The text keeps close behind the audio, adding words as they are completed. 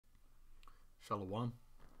Shalom.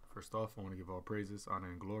 First off, I want to give all praises, honor,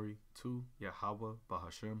 and glory to Yahawah,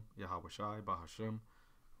 Bahashem, YAHAWASHI, Bahashem,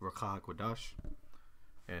 Rakah Kodash,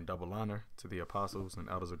 and double honor to the apostles and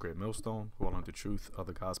elders of Great Millstone who all learned the truth of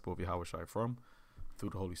the gospel of Yahawashi from,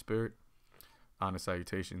 through the Holy Spirit. Honor,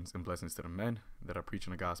 salutations, and blessings to the men that are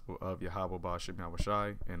preaching the gospel of Yahawah, Bahashem,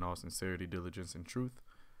 Yahawashi in all sincerity, diligence, and truth.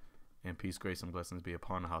 And peace, grace, and blessings be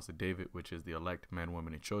upon the house of David, which is the elect men,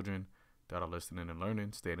 women, and children that are listening and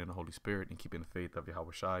learning, staying in the Holy Spirit, and keeping the faith of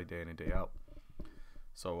Yahawashi day in and day out.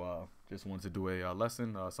 So just wanted to do a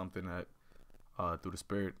lesson, something that through the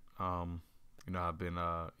Spirit, I've been,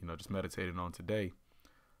 just meditating on today.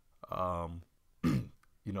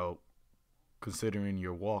 Considering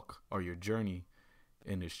your walk or your journey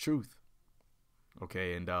in this truth,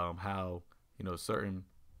 okay, and how certain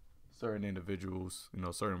individuals,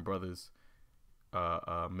 certain brothers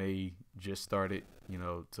may just start it,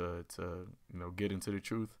 to get into the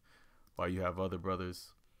truth, while you have other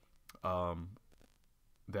brothers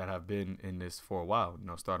that have been in this for a while,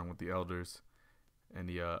 starting with the elders and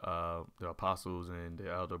the apostles and the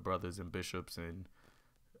elder brothers and bishops and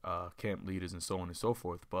camp leaders and so on and so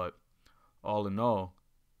forth. But all in all,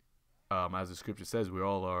 as the scripture says, we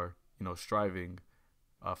all are, striving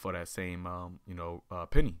for that same,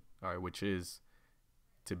 penny, all right, which is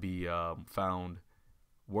to be found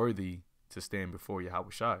worthy to stand before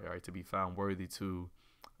Yahawashi, all right, to be found worthy to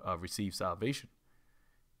receive salvation.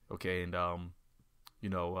 Okay, and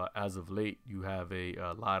as of late, you have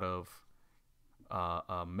a lot of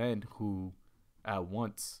men who at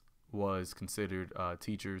once was considered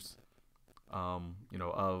teachers, of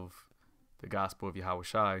the gospel of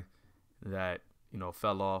Yahawashi that,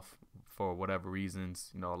 fell off for whatever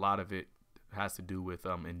reasons. A lot of it has to do with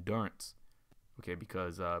endurance. Okay,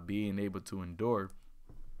 because being able to endure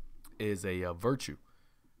is a virtue.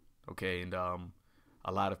 Okay, and a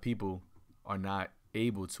lot of people are not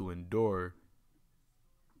able to endure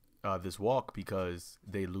this walk because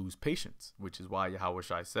they lose patience, which is why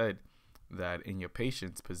Yahawashi said that in your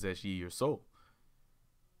patience possess ye your soul.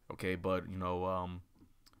 Okay, but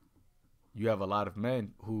you have a lot of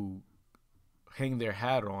men who hang their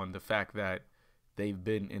hat on the fact that they've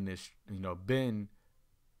been in this,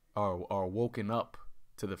 are woken up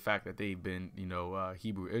to the fact that they've been,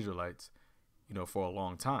 Hebrew Israelites, for a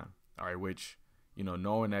long time. All right, which,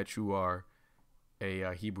 knowing that you are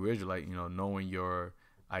a Hebrew Israelite, knowing your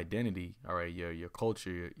identity, all right, your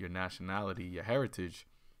culture, your nationality, your heritage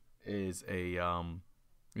is a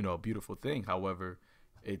beautiful thing. However,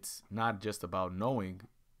 it's not just about knowing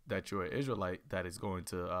that you're an Israelite that is going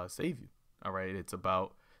to save you. All right, it's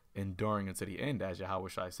about enduring unto the end, as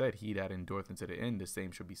Yahawashi said, he that endureth unto the end, the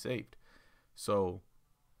same shall be saved. So,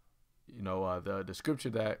 the scripture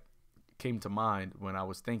that came to mind when I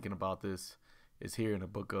was thinking about this is here in the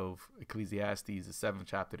book of Ecclesiastes, the 7th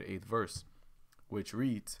chapter, the 8th verse, which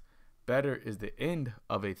reads, "Better is the end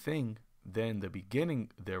of a thing than the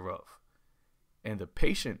beginning thereof, and the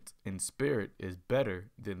patient in spirit is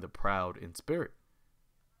better than the proud in spirit."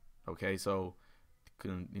 Okay, so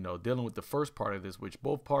dealing with the first part of this, which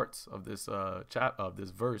both parts of this this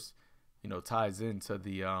verse, ties into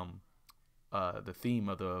the theme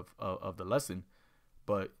of the lesson.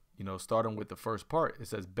 But starting with the first part, it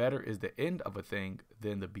says, "Better is the end of a thing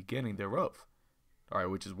than the beginning thereof." All right,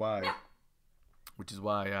 which is why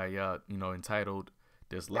I entitled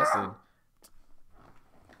this lesson.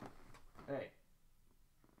 Hey.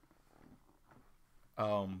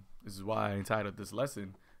 This is why I entitled this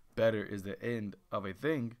lesson, "Better is the end of a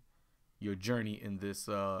thing, your journey in this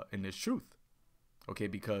truth." Okay,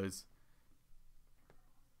 because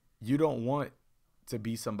you don't want to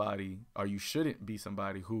be somebody, or you shouldn't be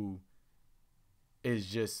somebody who is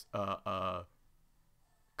just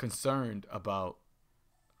concerned about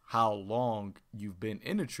how long you've been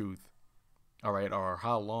in the truth, all right, or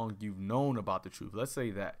how long you've known about the truth. Let's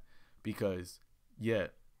say that, because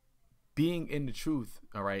being in the truth,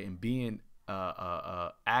 all right, and being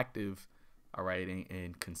active, all right,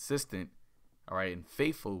 and consistent, all right, and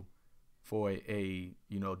faithful for a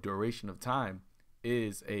duration of time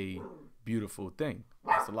is a beautiful thing.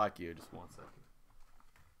 Salakia, just 1 second.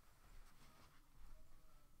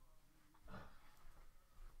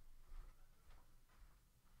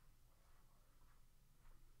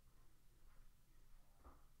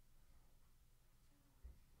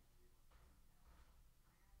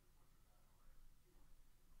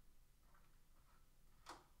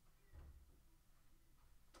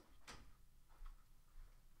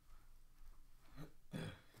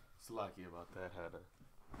 Lucky about that. Had to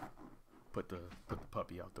put the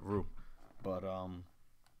puppy out the room. But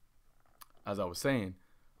as I was saying,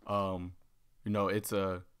 it's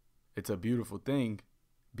a it's a beautiful thing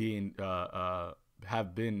being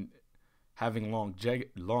have been having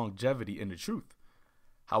longevity in the truth.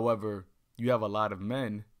 However, you have a lot of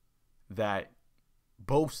men that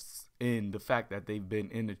boasts in the fact that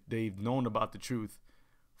they've known about the truth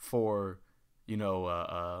for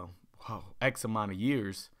X amount of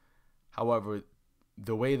years. However,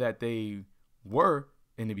 the way that they were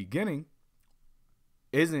in the beginning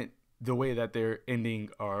isn't the way that they're ending,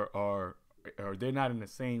 or they're not in the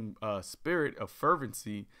same spirit of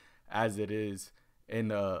fervency as it is in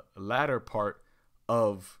the latter part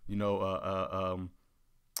of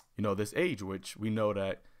this age, which we know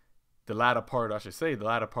that the latter part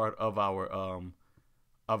of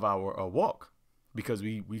our walk, because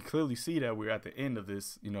we clearly see that we're at the end of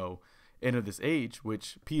this age,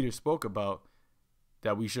 which Peter spoke about,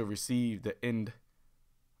 that we should receive the end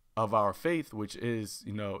of our faith, which is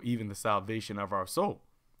even the salvation of our soul.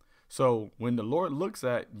 So when the Lord looks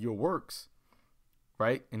at your works,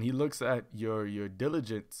 right, and he looks at your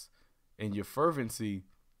diligence and your fervency,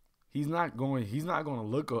 he's not going to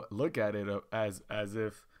look at it as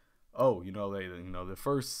if, the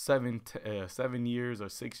first 7 years or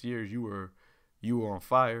 6 years you were on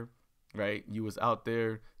fire, right? You was out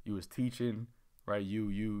there, you was teaching, right? You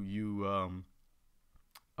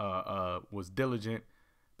was diligent,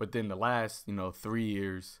 but then the last 3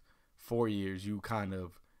 years, 4 years, you kind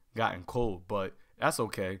of gotten cold. But that's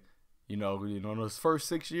okay. Those first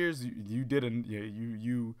 6 years you didn't,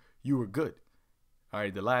 you were good. All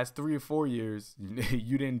right, the last 3 or 4 years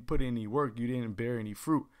you didn't put any work, you didn't bear any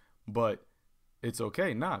fruit, but it's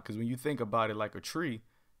okay. Because when you think about it like a tree,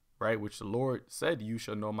 right, which the Lord said, you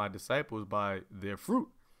shall know my disciples by their fruit.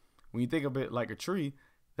 When you think of it like a tree,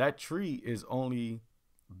 that tree is only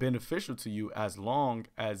beneficial to you as long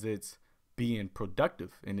as it's being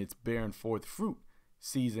productive and it's bearing forth fruit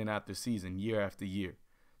season after season, year after year.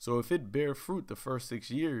 So if it bear fruit the first 6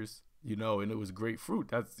 years, and it was great fruit,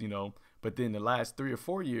 that's, but then the last 3 or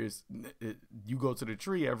 4 years, you go to the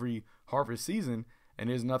tree every harvest season and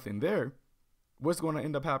there's nothing there, what's going to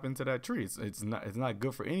end up happening to that tree? It's not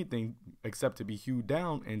good for anything except to be hewed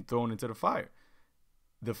down and thrown into the fire.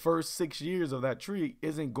 The first 6 years of that tree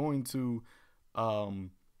isn't going to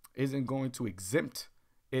exempt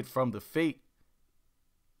it from the fate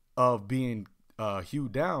of being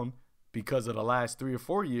hewed down, because of the last 3 or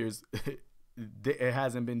 4 years it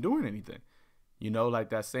hasn't been doing anything. Like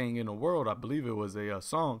that saying in the world, I believe it was a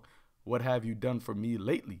song, "What have you done for me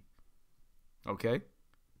lately?" Okay,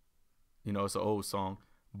 it's an old song,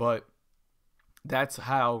 but that's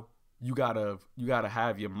how you gotta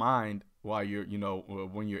have your mind while you're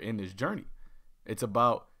when you're in this journey. It's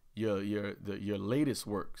about your latest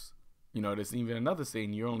works. There's even another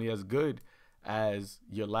saying, you're only as good as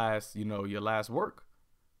your last work.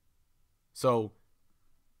 So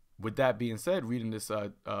with that being said, reading this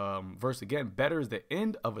verse again, better is the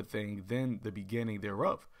end of a thing than the beginning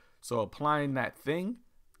thereof. So applying that thing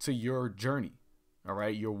to your journey, all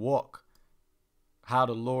right, your walk, how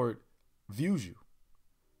the Lord views you.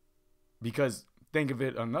 Because think of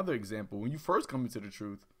it, another example, when you first come into the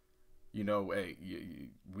truth, hey,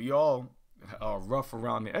 we all are rough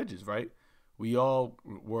around the edges, right? We all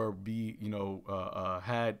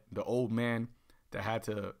had the old man that had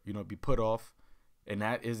to, be put off. And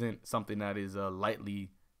that isn't something that is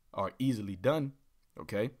lightly or easily done.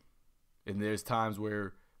 Okay. And there's times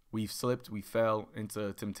where we've slipped, we fell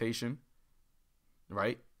into temptation,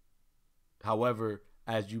 right? However,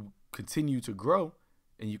 as you continue to grow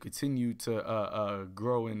and you continue to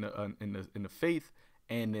grow in the faith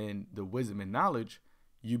and in the wisdom and knowledge,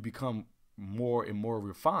 you become more and more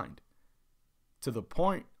refined to the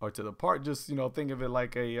point, or to the part, just, think of it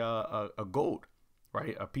like a gold,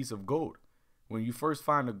 right? A piece of gold. When you first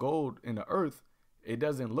find the gold in the earth, it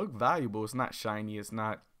doesn't look valuable. It's not shiny. It's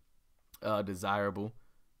not desirable,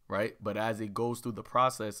 right? But as it goes through the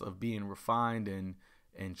process of being refined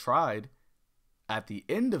and tried, at the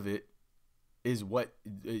end of it is what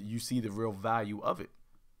you see the real value of it.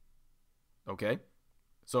 Okay,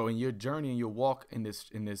 so in your journey and your walk in this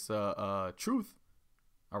truth,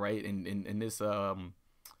 all right, in this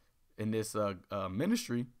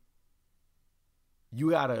ministry,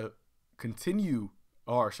 you gotta continue,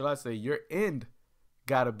 or shall I say, your end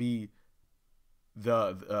gotta be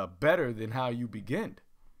the better than how you begin.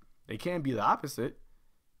 It can't be the opposite.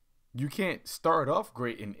 You can't start off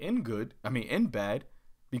great and end bad,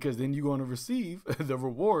 because then you're going to receive the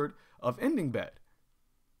reward of ending bad.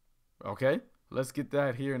 Okay, let's get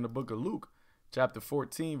that here in the book of Luke, chapter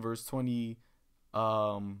 14, verse 28.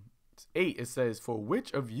 It says, "For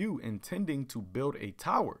which of you intending to build a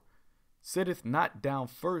tower sitteth not down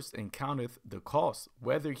first and counteth the cost,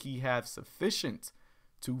 whether he have sufficient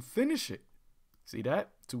to finish it. See that?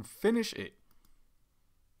 To finish it.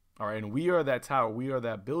 All right. And we are that tower. We are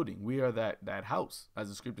that building. We are that house. As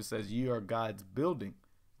the scripture says, ye are God's building.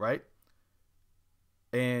 Right.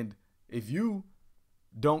 And if you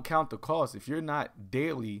don't count the cost, if you're not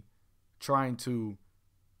daily trying to,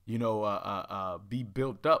 be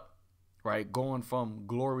built up, right, going from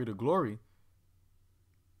glory to glory,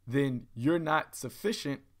 then you're not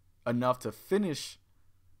sufficient enough to finish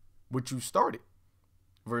what you started.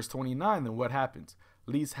 Verse 29, then what happens?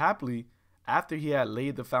 Least happily, after he had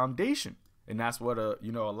laid the foundation. And that's what a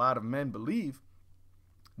lot of men believe,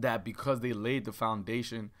 that because they laid the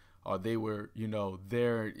foundation, or they were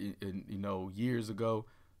there in years ago,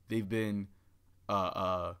 they've been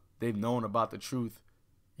they've known about the truth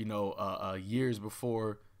years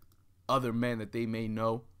before other men that they may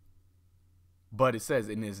know. But it says,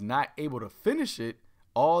 and is not able to finish it,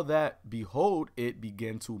 all that behold it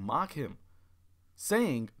began to mock him,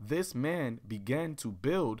 saying, this man began to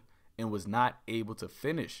build and was not able to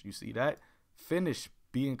finish. You see that? Finish,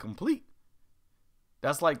 being complete.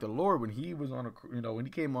 That's like the Lord when he was on when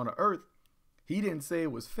he came on the earth, he didn't say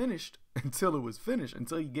it was finished until it was finished,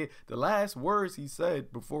 until he gave the last words he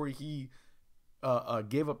said before he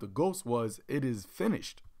gave up the ghost was, it is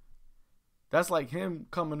finished. That's like him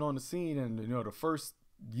coming on the scene, and the first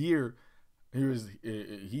year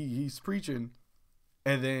he's preaching,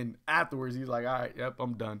 and then afterwards he's like, all right, yep,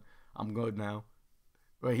 I'm done, I'm good now.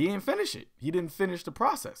 But he didn't finish it. He didn't finish the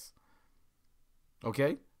process.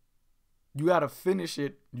 Okay, you got to finish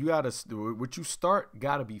it. You got to, what you start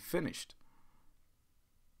got to be finished.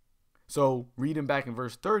 So reading back in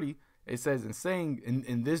verse 30, it says, and saying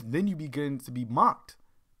in this, then you begin to be mocked,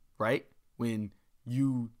 right? When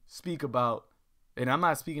you speak about, and I'm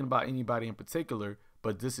not speaking about anybody in particular,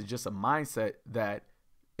 but this is just a mindset that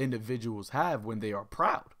individuals have when they are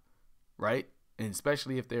proud, right? And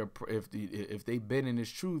especially if they've been in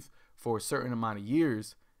this truth for a certain amount of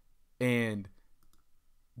years, and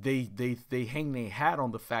they hang their hat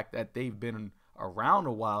on the fact that they've been around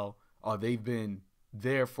a while, or they've been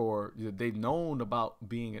there for, they've known about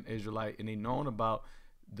being an Israelite, and they've known about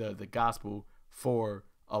the gospel for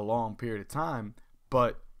a long period of time,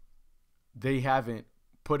 but they haven't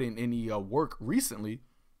put in any work recently.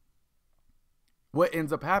 What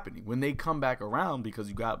ends up happening when they come back around, because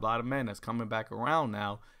you got a lot of men that's coming back around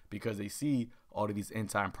now because they see all of these end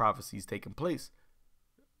time prophecies taking place,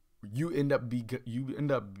 you end up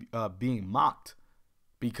being mocked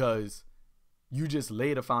because you just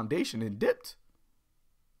laid a foundation and dipped.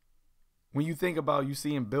 When you think about, you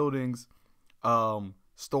see in buildings,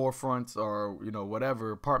 storefronts, or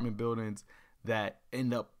whatever, apartment buildings that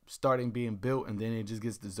end up starting being built and then it just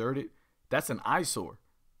gets deserted, that's an eyesore,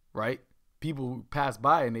 right? People pass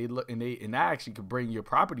by and they look, and that actually could bring your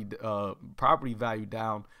property value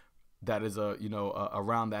down. That is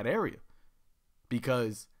around that area,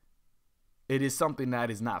 because it is something that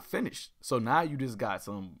is not finished. So now you just got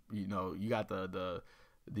some, you got the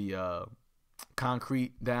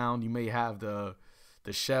concrete down. You may have the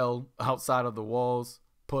shell outside of the walls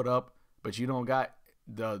put up, but you don't got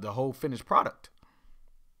the whole finished product.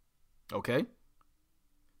 Okay.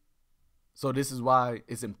 So this is why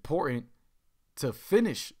it's important to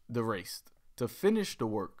finish the race, to finish the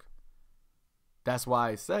work. That's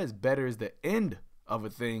why it says better is the end of a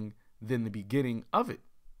thing than the beginning of it,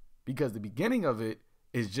 because the beginning of it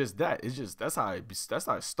is just that. It's just, that's how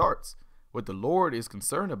it starts. What the Lord is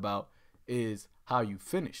concerned about is how you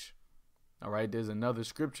finish. All right. There's another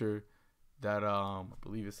scripture that I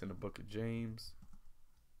believe it's in the book of James.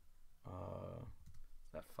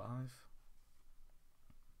 Is that 5?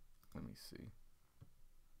 Let me see.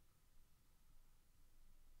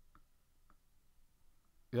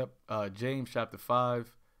 Yep. James chapter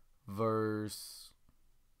 5, verse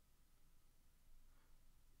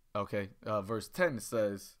 10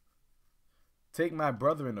 says, take my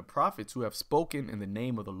brethren the prophets who have spoken in the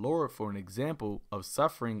name of the Lord for an example of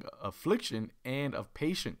suffering, affliction, and of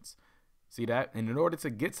patience. See that? And in order to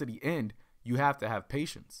get to the end, you have to have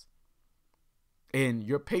patience. And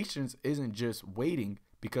your patience isn't just waiting,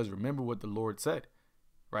 because remember what the Lord said,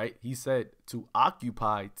 right? He said to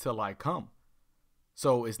occupy till I come.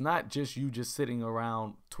 So it's not just you just sitting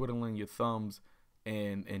around twiddling your thumbs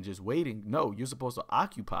and just waiting. No, you're supposed to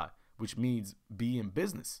occupy, which means be in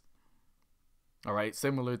business. All right.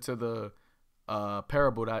 Similar to the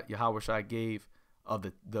parable that YAHAWASHI gave of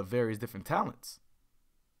the various different talents.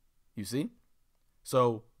 You see?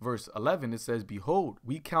 So verse 11, it says, behold,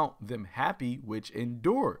 we count them happy which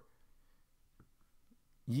endure.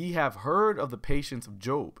 Ye have heard of the patience of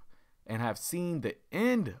Job, and have seen the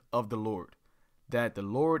end of the Lord, that the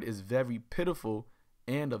Lord is very pitiful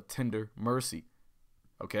and of tender mercy.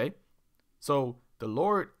 Okay, so the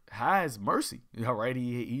Lord has mercy. All right,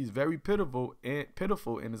 he's very pitiful and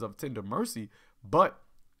is of tender mercy, but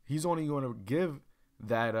he's only going to give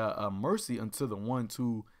that mercy unto the ones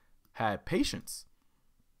who had patience.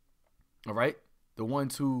 All right, the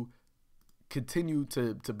ones who continue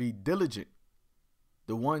to be diligent,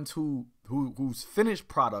 the ones whose finished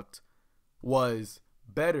product was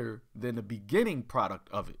better than the beginning product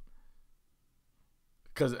of it.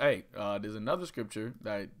 Because hey, there's another scripture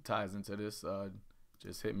that ties into this.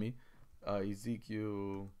 Just hit me.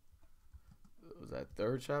 Ezekiel, was that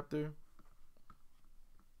 3rd chapter?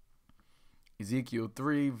 Ezekiel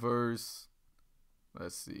 3 verse,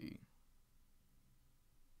 let's see.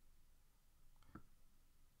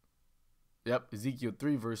 Yep, Ezekiel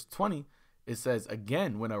 3 verse 20. It says,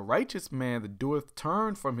 again, when a righteous man that doeth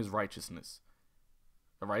turn from his righteousness.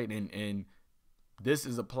 All right, and this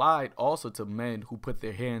is applied also to men who put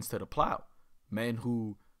their hands to the plow, men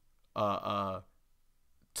who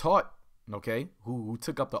taught, okay, who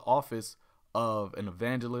took up the office of an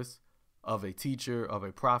evangelist, of a teacher, of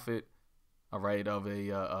a prophet, all right, of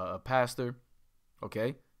a pastor,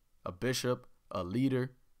 okay, a bishop, a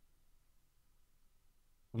leader.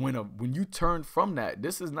 When you turn from that,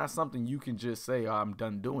 this is not something you can just say, oh, I'm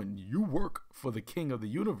done doing. You work for the King of the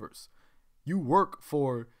universe. You work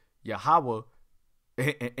for Yahawah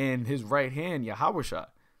and his right hand, YAHAWASHI.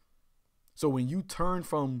 So when you turn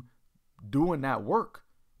from doing that work,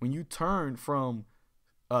 when you turn from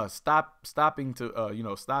stopping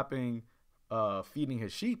feeding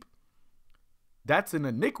his sheep, that's an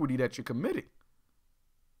iniquity that you're committing.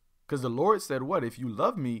 Because the Lord said, what? If you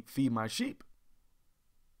love me, feed my sheep.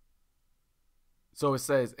 So it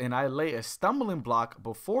says, and I lay a stumbling block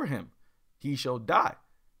before him, he shall die.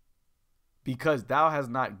 Because thou hast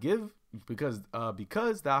not given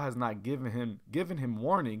him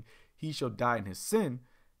warning, he shall die in his sin,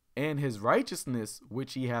 and his righteousness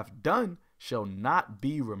which he hath done shall not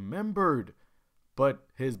be remembered, but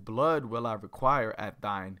his blood will I require at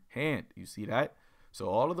thine hand. You see that? So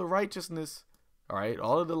all of the righteousness, all right,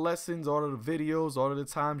 all of the lessons, all of the videos, all of the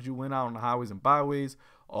times you went out on the highways and byways,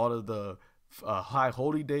 all of the high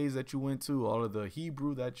holy days that you went to, all of the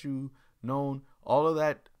Hebrew that you known, all of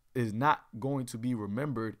that is not going to be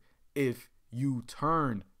remembered if you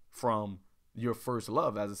turn from your first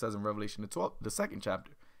love, as it says in Revelation the 2nd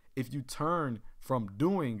chapter. If you turn from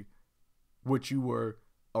doing what you were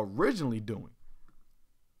originally doing.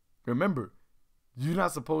 Remember, you're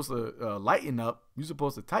not supposed to lighten up. You're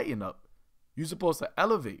supposed to tighten up. You're supposed to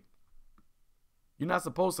elevate. You're not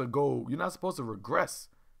supposed to go. You're not supposed to regress.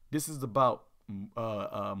 This is about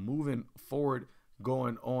moving forward,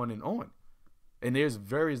 going on and on. And there's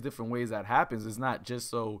various different ways that happens. It's not just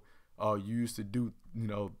so you used to do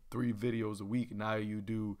 3 videos a week. Now you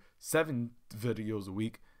do 7 videos a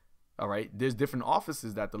week. All right. There's different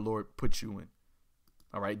offices that the Lord puts you in.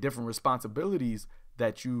 All right. Different responsibilities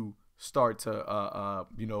that you start to,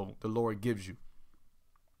 the Lord gives you.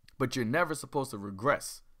 But you're never supposed to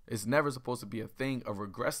regress. It's never supposed to be a thing of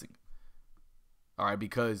regressing. All right.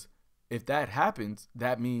 Because if that happens,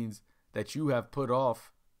 that means that you have put on,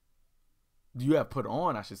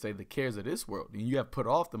 I should say, the cares of this world. And you have put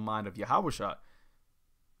off the mind of Yahawashi.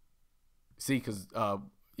 See, because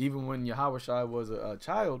even when Yahawashi was a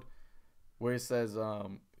child, where it says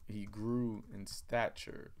he grew in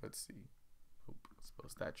stature. Let's see. Hope I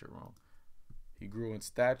spelled stature wrong. He grew in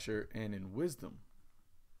stature and in wisdom.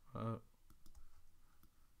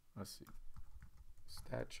 Let's see.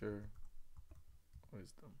 Stature,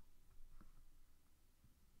 wisdom.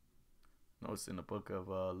 No, it's in the book of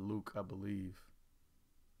Luke, I believe.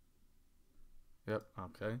 Yep,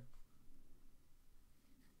 okay.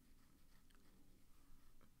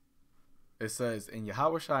 It says, and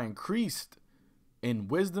Yahawashi increased in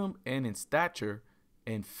wisdom and in stature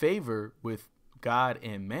and favor with God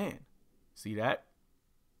and man. See that?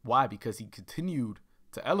 Why? Because he continued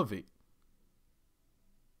to elevate.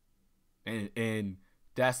 And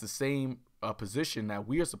that's the same position that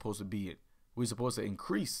we are supposed to be in. We're supposed to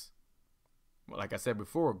increase. Like I said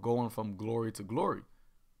before, going from glory to glory.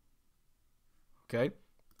 Okay.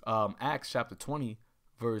 Acts chapter 20,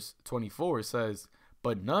 verse 24, it says,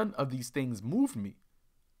 but none of these things moved me.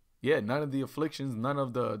 Yeah, none of the afflictions, none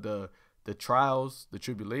of the trials, the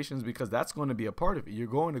tribulations, because that's going to be a part of it. You're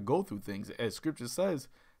going to go through things. As scripture says,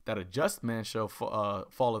 that a just man shall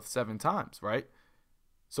falleth 7 times, right?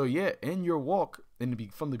 So yeah, in your walk,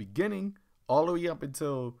 from the beginning all the way up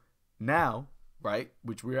until now, right,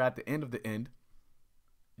 which we're at the end of the end,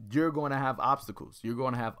 you're going to have obstacles. You're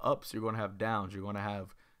going to have ups. You're going to have downs. You're going to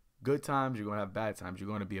have good times. You're going to have bad times. You're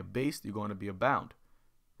going to be abased. You're going to be abound,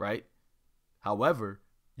 right? However,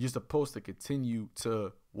 you're supposed to continue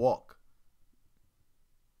to walk.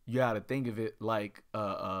 You got to think of it like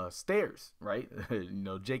stairs, right?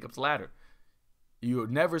 Jacob's ladder. You're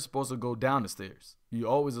never supposed to go down the stairs. You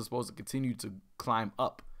always are supposed to continue to climb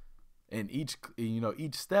up. And each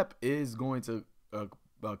step is going to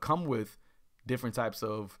come with different types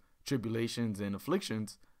of tribulations and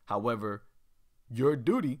afflictions. However, your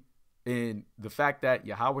duty and the fact that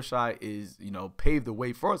YAHAWASHI is, paved the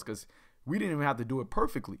way for us, because we didn't even have to do it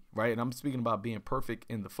perfectly, right? And I'm speaking about being perfect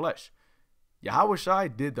in the flesh.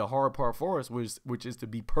 YAHAWASHI did the hard part for us, which is to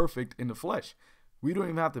be perfect in the flesh. We don't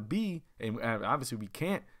even have to be, and obviously we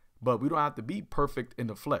can't, but we don't have to be perfect in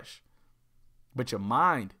the flesh. But your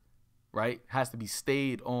mind, right, has to be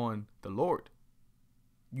stayed on the Lord.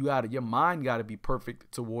 Your mind got to be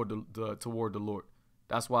perfect toward the Lord.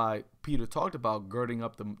 That's why Peter talked about girding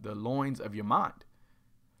up the loins of your mind.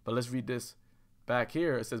 But let's read this back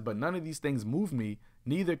here. It says, "But none of these things move me,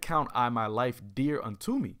 neither count I my life dear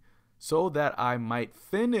unto me, so that I might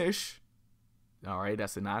finish," all right,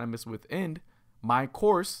 that's synonymous with end, "my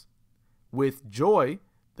course with joy,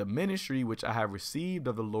 the ministry which I have received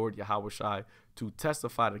of the Lord YAHAWASHI, to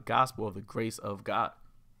testify the gospel of the grace of God."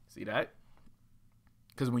 See that?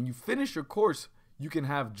 Because when you finish your course, you can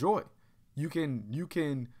have joy. You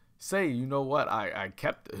can say, you know what, I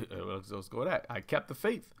kept. Let's go with that. I kept the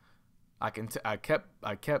faith. I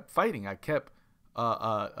kept fighting. I kept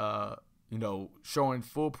showing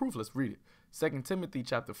full proof. Let's read it. 2 Timothy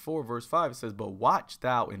chapter 4 verse 5. It says, "But watch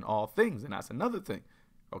thou in all things," and that's another thing.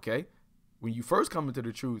 Okay, when you first come into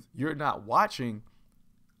the truth, you're not watching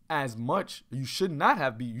as much. You should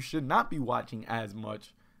not be watching as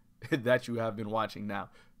much that you have been watching now.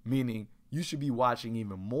 Meaning, you should be watching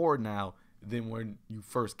even more now than when you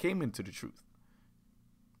first came into the truth.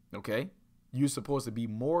 Okay? You're supposed to be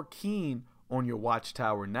more keen on your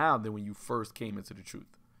watchtower now than when you first came into the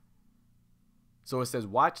truth. So it says,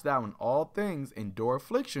 "Watch thou in all things, endure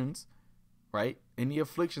afflictions," right? Any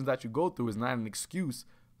afflictions that you go through is not an excuse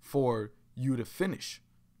for you to finish.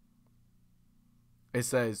 It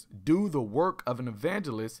says, "Do the work of an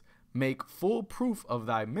evangelist, make full proof of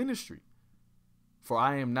thy ministry. For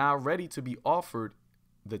I am now ready to be offered.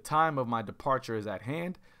 The time of my departure is at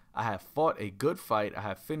hand. I have fought a good fight. I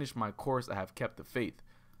have finished my course. I have kept the faith."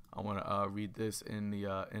 I want to read this in the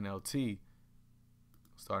NLT,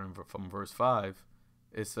 starting from verse 5.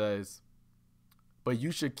 It says, "But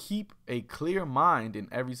you should keep a clear mind in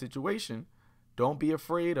every situation. Don't be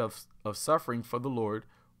afraid of suffering for the Lord.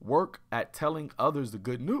 Work at telling others the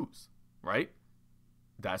good news." Right?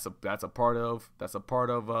 That's a part of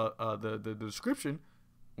the description.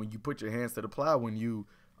 When you put your hands to the plow, when you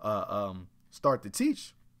start to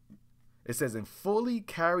teach, it says, "And fully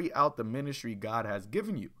carry out the ministry God has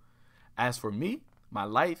given you. As for me, my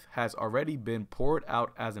life has already been poured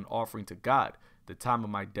out as an offering to God. The time of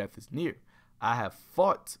my death is near. I have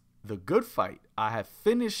fought the good fight. I have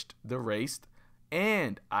finished the race,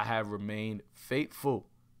 and I have remained faithful."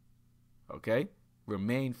 Okay?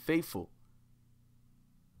 Remain faithful.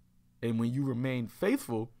 And when you remain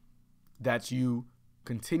faithful, that's you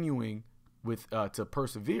continuing with to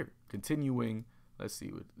persevere. Continuing, let's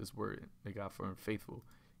see what this word they got for faithful.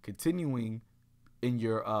 Continuing in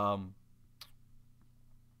your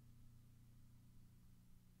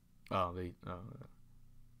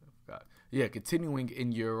continuing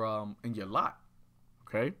in your lot.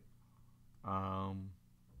 Okay?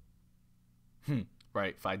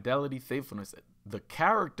 Right, fidelity, faithfulness, the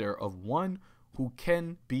character of one who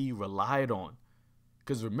can be relied on.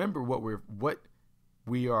 Because remember what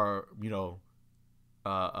we are,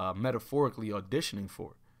 metaphorically auditioning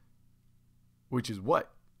for, which is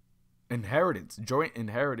what? Inheritance, joint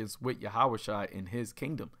inheritance with YAHAWASHI in his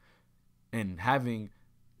kingdom, and having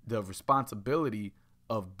the responsibility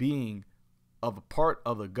of being of a part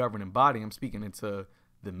of the governing body. I'm speaking into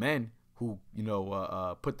the men who,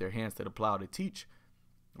 put their hands to the plow to teach.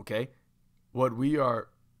 Okay. What we are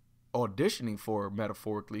auditioning for,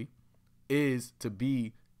 metaphorically, is to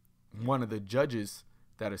be one of the judges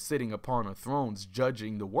that are sitting upon the thrones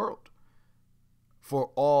judging the world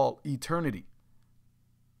for all eternity.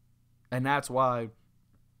 And that's why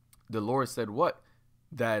the Lord said what?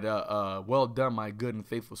 That well done, my good and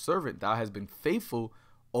faithful servant. Thou hast been faithful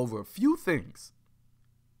over a few things.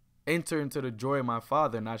 Enter into the joy of my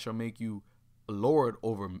Father, and I shall make you Lord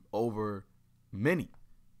over many.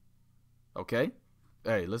 Okay?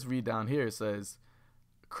 Hey, let's read down here. It says,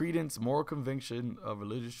 credence, moral conviction of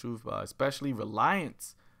religious truth, especially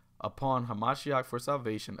reliance upon Hamashiach for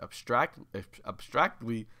salvation,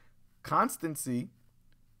 abstractly constancy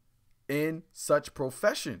in such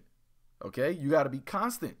profession. Okay, you got to be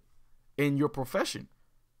constant in your profession.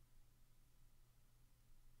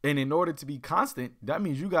 And in order to be constant, that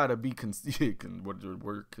means you got to be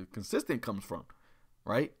where consistent comes from,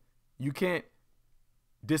 right? You can't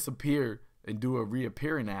disappear and do a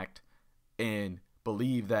reappearing act and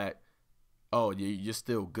believe that, oh, you're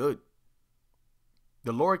still good.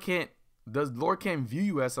 The Lord can't view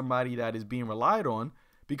you as somebody that is being relied on,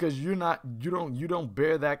 because you don't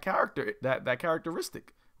bear that character, that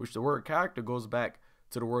characteristic, which the word character goes back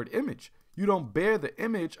to the word image. You don't bear the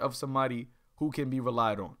image of somebody who can be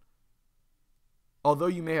relied on. Although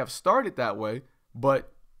you may have started that way,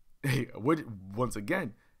 but hey, once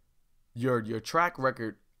again, your track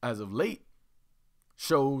record as of late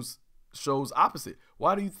shows opposite.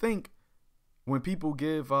 Why do you think when people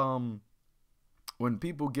give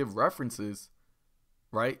references,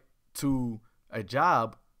 right, to a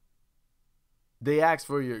job, they ask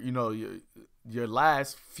for your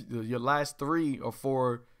last 3 or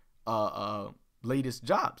 4 latest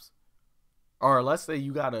jobs? Or let's say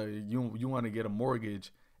you want to get a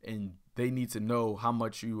mortgage and they need to know how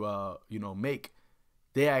much you make.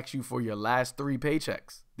 They ask you for your last 3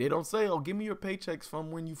 paychecks. They don't say, oh, give me your paychecks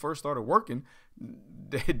from when you first started working.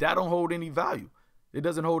 That don't hold any value. It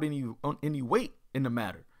doesn't hold any weight in the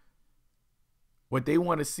matter. What they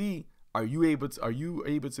want to see, are you able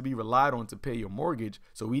to be relied on to pay your mortgage?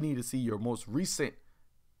 So we need to see your most recent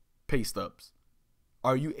pay stubs.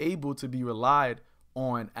 Are you able to be relied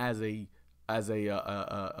on as a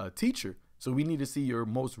teacher? So we need to see your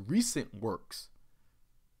most recent works.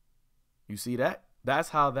 You see that? That's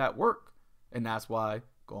how that works. And that's why,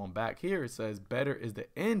 going back here, it says better is the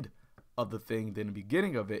end of the thing than the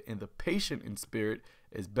beginning of it, and the patient in spirit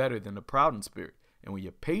is better than the proud in spirit. And when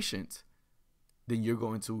you're patient, then you're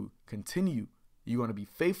going to continue. You're going to be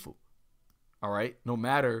faithful. All right? No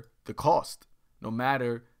matter the cost, no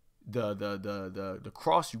matter the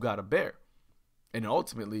cross you got to bear. And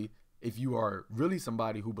ultimately, if you are really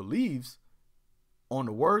somebody who believes on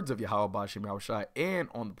the words of YAHAWASHI and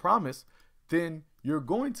on the promise, then you're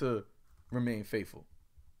going to remain faithful,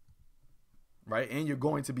 right? And you're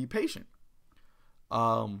going to be patient.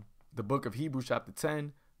 The book of Hebrews chapter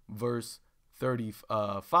 10, verse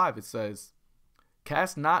 35, it says,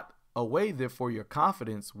 cast not away therefore your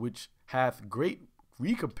confidence, which hath great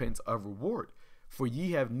recompense of reward, for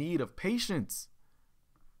ye have need of patience.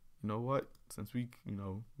 You know what? Since we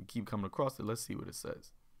keep coming across it, let's see what it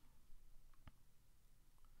says.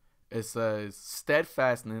 It says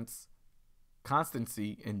steadfastness,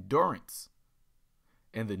 constancy, endurance.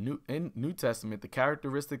 In the New Testament, the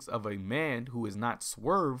characteristics of a man who is not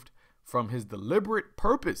swerved from his deliberate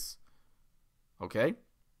purpose. Okay?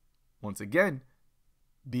 Once again,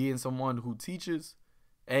 being someone who teaches,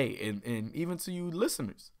 and even to you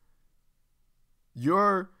listeners,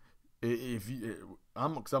 I'm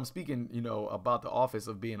speaking, about the office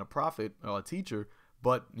of being a prophet or a teacher,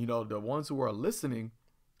 but the ones who are listening,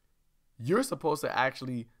 you're supposed to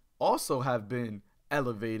actually also have been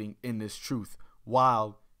elevating in this truth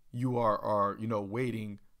while you are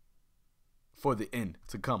waiting for the end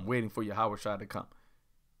to come, waiting for YAHAWASHI to come.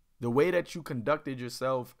 The way that you conducted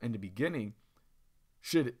yourself in the beginning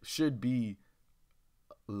should be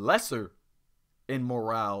lesser in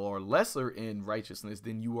morale or lesser in righteousness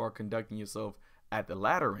than you are conducting yourself at the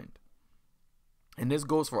latter end. And this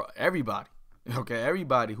goes for everybody. Okay,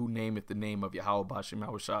 everybody who nameth the name of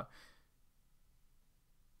YAHAWASHI.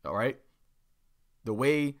 All right. The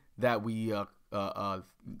way that we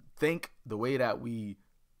think, the way that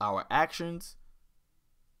our actions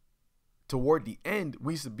toward the end,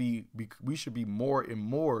 we should be more and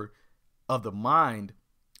more of the mind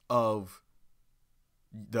of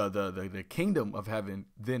the kingdom of heaven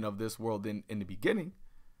than of this world in the beginning.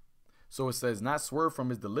 So it says, not swerve from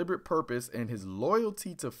his deliberate purpose and his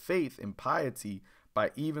loyalty to faith and piety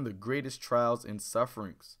by even the greatest trials and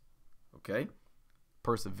sufferings. Okay.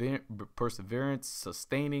 Perseverance,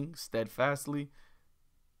 sustaining steadfastly.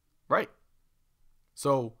 Right.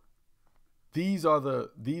 So these are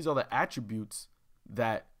the attributes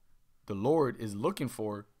that the Lord is looking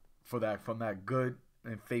for from that good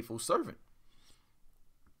and faithful servant.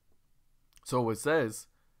 So it says,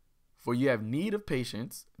 for ye have need of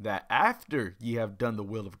patience, that after ye have done the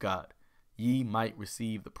will of God, ye might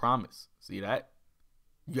receive the promise. See that?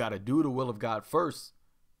 You got to do the will of God first,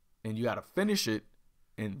 and you got to finish it,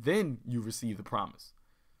 and then you receive the promise.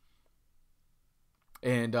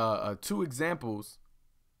 And 2 examples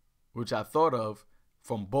which I thought of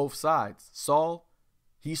from both sides. Saul,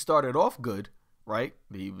 he started off good, right?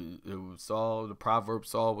 It was Saul, the proverb,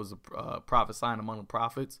 Saul was a prophesying among the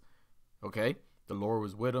prophets. Okay, the Lord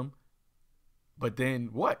was with him. But then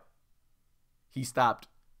what? He stopped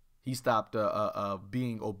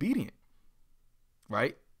being obedient,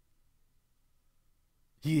 right?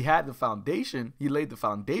 He had the foundation. He laid the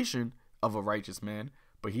foundation of a righteous man,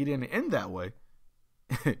 but he didn't end that way.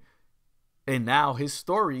 And now his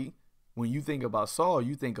story, when you think about Saul,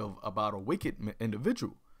 you think about a wicked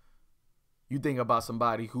individual. You think about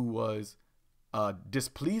somebody who was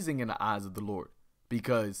displeasing in the eyes of the Lord,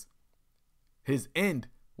 because his end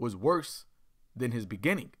was worse than his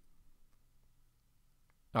beginning.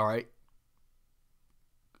 All right.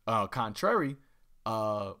 Contrary,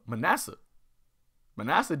 Manasseh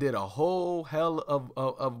did a whole hell of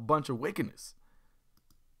a bunch of wickedness,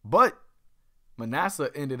 but Manasseh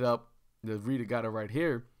ended up, the reader got it right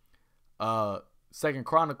here, 2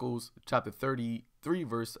 Chronicles chapter 33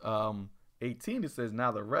 verse 18. It says,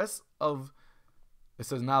 now the rest of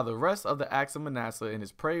the acts of Manasseh and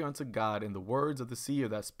his prayer unto God and the words of the seer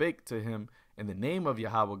that spake to him in the name of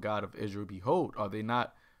Yahawah God of Israel, behold,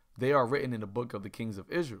 they are written in the book of the kings of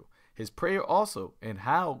Israel. His prayer also, and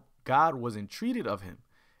how God was entreated of him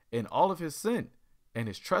in all of his sin and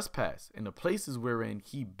his trespass, in the places wherein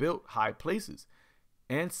he built high places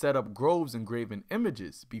and set up groves and graven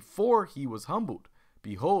images before he was humbled.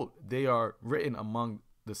 Behold, they are written among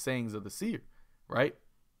the sayings of the seer, right?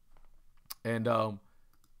 And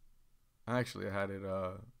actually I had it,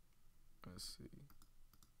 let's see.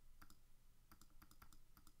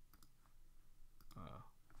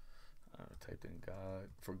 I typed in God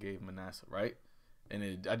forgave Manasseh, right? And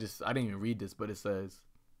I didn't even read this, but it says,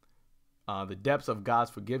 the depths of God's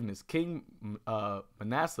forgiveness. King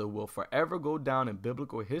Manasseh will forever go down in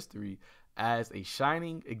biblical history as a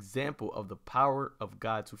shining example of the power of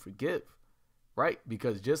God to forgive, right?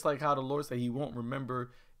 Because just like how the Lord said he won't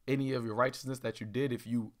remember any of your righteousness that you did if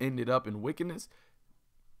you ended up in wickedness,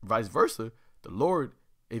 vice versa, the Lord,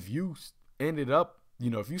 if you ended up,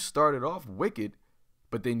 if you started off wicked,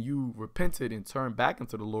 but then you repented and turned back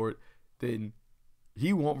into the Lord, then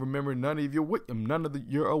he won't remember none of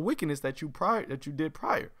your wickedness that you did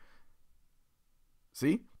prior.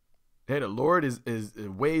 See, hey, the Lord is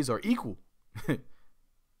ways are equal.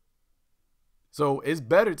 So it's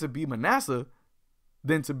better to be Manasseh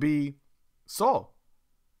than to be Saul.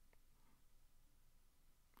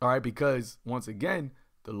 All right, because once again,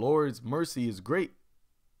 the Lord's mercy is great.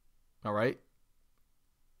 All right,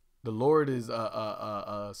 the Lord is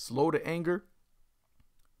slow to anger.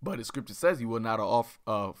 But the scripture says he will not all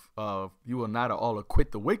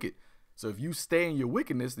acquit the wicked. So if you stay in your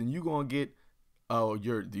wickedness, then you're gonna get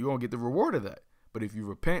the reward of that. But if you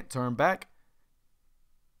repent, turn back,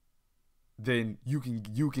 then you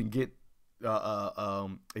can get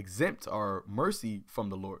exempt or mercy from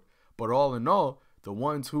the Lord. But all in all, the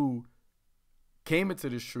ones who came into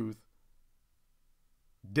this truth,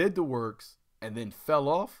 did the works, and then fell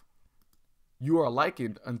off, you are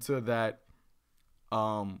likened unto that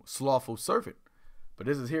slothful servant. But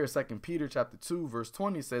this is here, 2 Peter chapter 2 verse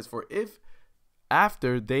 20 says, for if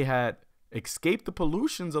after they had escaped the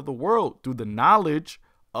pollutions of the world through the knowledge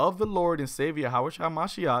of the Lord and Savior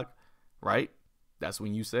YAHAWASHI, right? That's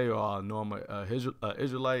when you say, oh, I know I'm a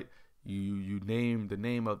Israelite. You name the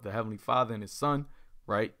name of the Heavenly Father and his Son,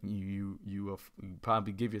 right? You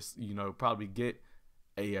probably get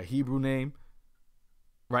a Hebrew name,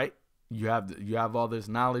 right? You have all this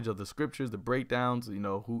knowledge of the scriptures, the breakdowns,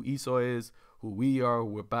 who Esau is, who we are,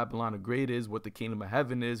 what Babylon the Great is, what the kingdom of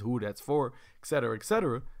heaven is, who that's for, etc.,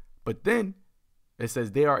 etc. But then it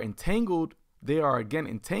says they are again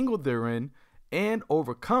entangled therein and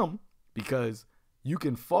overcome, because you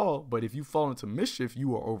can fall, but if you fall into mischief,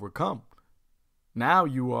 you are overcome. Now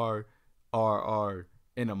you are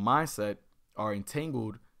in a mindset, are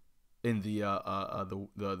entangled in the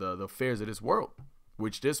affairs of this world.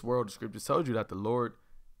 Which this world, the scripture tells you that the Lord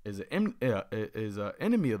is an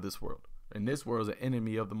enemy of this world, and this world is an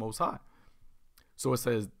enemy of the Most High. So it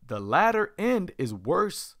says the latter end is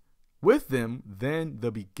worse with them than the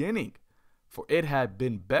beginning, for it had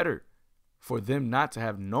been better for them not to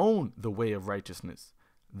have known the way of righteousness,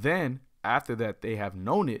 than after that they have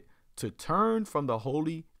known it, to turn from the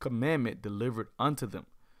holy commandment delivered unto them.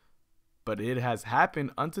 But it has happened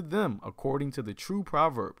unto them according to the true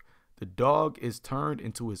proverb, the dog is turned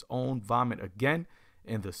into his own vomit again,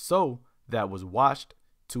 and the sow that was washed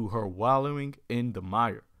to her wallowing in the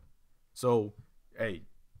mire. So, hey,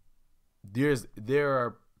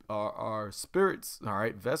 there are spirits, all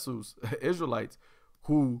right, vessels, Israelites,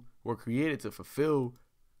 who were created to fulfill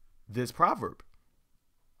this proverb.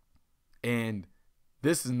 And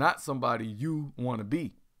This is not somebody you want to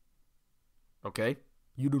be. Okay?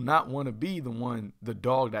 You do not want to be the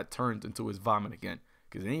dog that turns into his vomit again.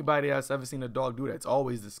 Because anybody that's ever seen a dog do that, it's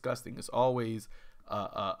always disgusting. It's always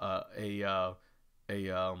a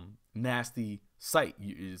nasty sight.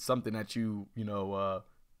 It's something that you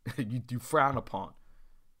frown upon.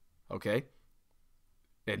 Okay?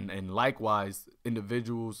 And likewise,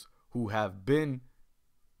 individuals who have been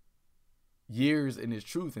years in this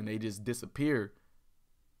truth and they just disappear,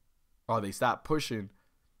 or they stop pushing,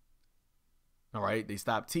 all right, they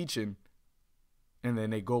stop teaching, and then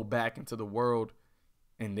they go back into the world,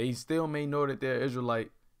 and they still may know that they're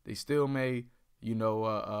Israelite. They still may, give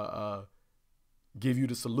you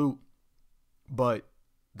the salute, but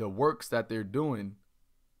the works that they're doing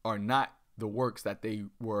are not the works that they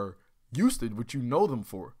were used to, which you know them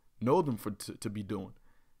for to be doing.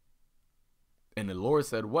 And the Lord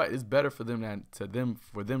said, what? It's better for them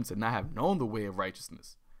to not have known the way of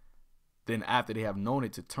righteousness than after they have known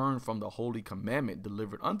it to turn from the holy commandment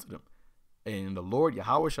delivered unto them. And the Lord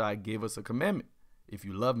YAHAWASHI gave us a commandment. If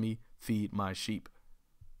you love me, feed my sheep.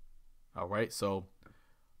 All right. So,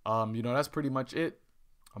 that's pretty much it.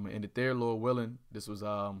 I'm going to end it there, Lord willing. This was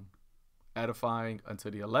edifying unto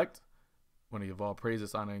the elect. Want to give all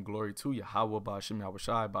praises, honor, and glory to Yahawah, Ba'ashem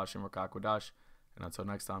Yahawashi, Ba'ashem Rakakwadash. And until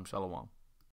next time, Shalom.